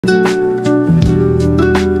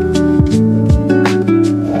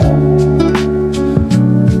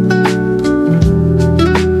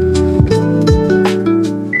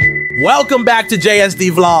Welcome back to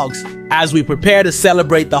JSDVlogs. As we prepare to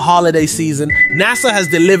celebrate the holiday season, NASA has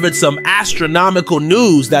delivered some astronomical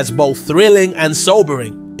news that's both thrilling and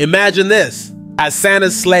sobering. Imagine this. As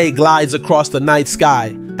Santa's sleigh glides across the night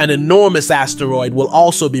sky, an enormous asteroid will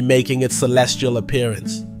also be making its celestial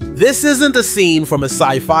appearance. This isn't a scene from a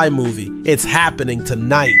sci-fi movie, it's happening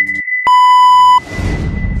tonight.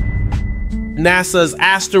 NASA's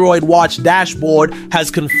Asteroid Watch dashboard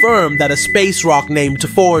has confirmed that a space rock named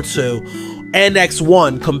Tunguska,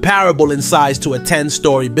 NX-1, comparable in size to a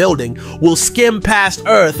 10-story building, will skim past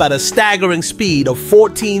Earth at a staggering speed of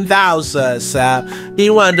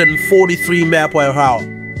 14,343 miles per hour.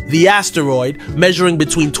 The asteroid, measuring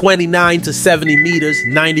between 29 to 70 meters,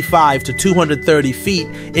 95 to 230 feet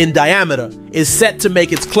in diameter, is set to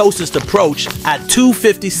make its closest approach at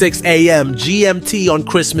 2:56 a.m. GMT on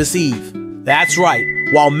Christmas Eve. That's right,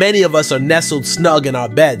 while many of us are nestled snug in our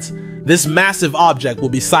beds, this massive object will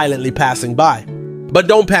be silently passing by. But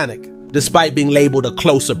don't panic. Despite being labeled a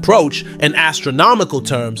close approach in astronomical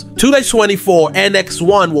terms, 2024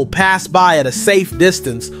 NX-1 will pass by at a safe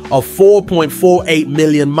distance of 4.48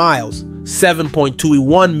 million miles,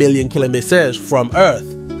 7.21 million kilometers from Earth.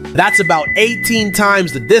 That's about 18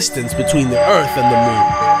 times the distance between the Earth and the Moon.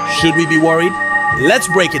 Should we be worried? Let's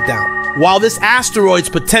break it down. While this asteroid's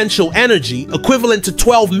potential energy, equivalent to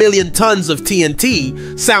 12 million tons of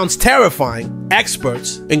TNT, sounds terrifying,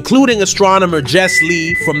 experts, including astronomer Jess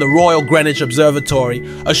Lee from the Royal Greenwich Observatory,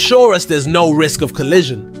 assure us there's no risk of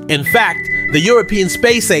collision. In fact, the European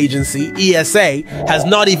Space Agency, ESA, has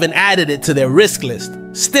not even added it to their risk list.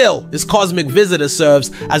 Still, this cosmic visitor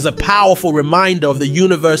serves as a powerful reminder of the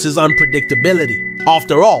universe's unpredictability.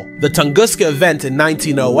 After all, the Tunguska event in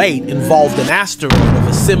 1908 involved an asteroid of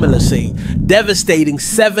a similar shape, devastating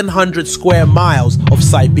 700 square miles of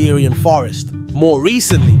Siberian forest. More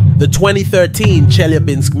recently, the 2013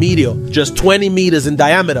 Chelyabinsk meteor, just 20 meters in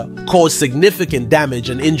diameter, caused significant damage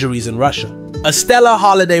and injuries in Russia. A stellar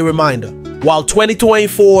holiday reminder. While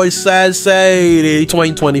 2024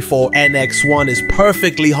 NX-1 is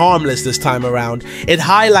perfectly harmless this time around, it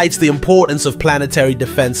highlights the importance of planetary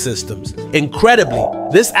defense systems. Incredibly,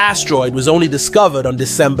 this asteroid was only discovered on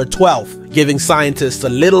December 12th, giving scientists a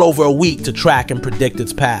little over a week to track and predict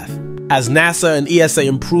its path. As NASA and ESA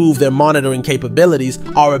improve their monitoring capabilities,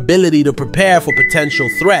 our ability to prepare for potential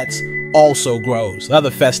threats also grows. Other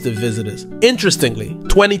festive visitors. Interestingly,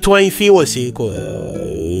 2024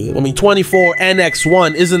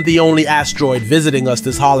 NX-1 isn't the only asteroid visiting us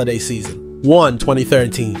this holiday season.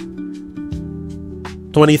 2013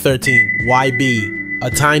 YB,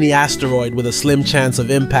 a tiny asteroid with a slim chance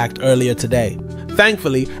of impact earlier today.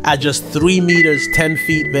 Thankfully, at just 3 meters 10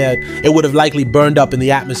 feet, it would have likely burned up in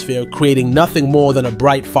the atmosphere, creating nothing more than a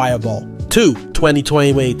bright fireball.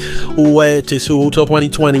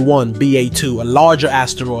 2021 BA2, a larger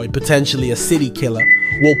asteroid, potentially a city killer,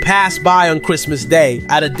 will pass by on Christmas Day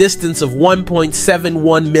at a distance of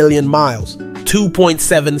 1.71 million miles,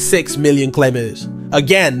 2.76 million kilometers.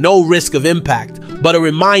 Again, no risk of impact, but a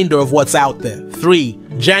reminder of what's out there.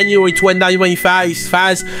 January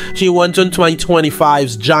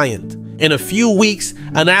 2025's giant. In a few weeks,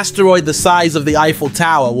 an asteroid the size of the Eiffel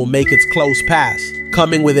Tower will make its close pass,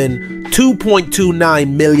 coming within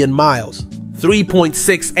 2.29 million miles,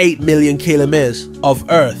 3.68 million kilometers of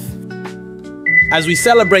Earth. As we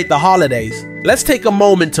celebrate the holidays, let's take a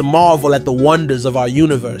moment to marvel at the wonders of our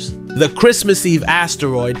universe. The Christmas Eve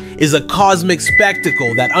asteroid is a cosmic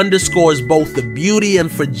spectacle that underscores both the beauty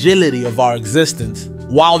and fragility of our existence.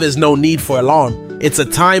 While there's no need for alarm, it's a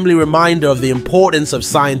timely reminder of the importance of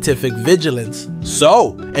scientific vigilance.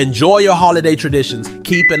 So, enjoy your holiday traditions,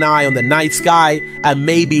 keep an eye on the night sky, and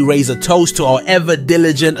maybe raise a toast to our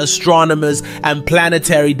ever-diligent astronomers and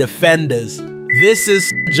planetary defenders. This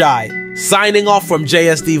is Jai, signing off from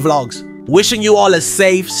JSDVlogs, wishing you all a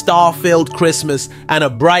safe, star-filled Christmas and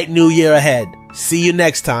a bright new year ahead. See you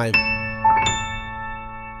next time.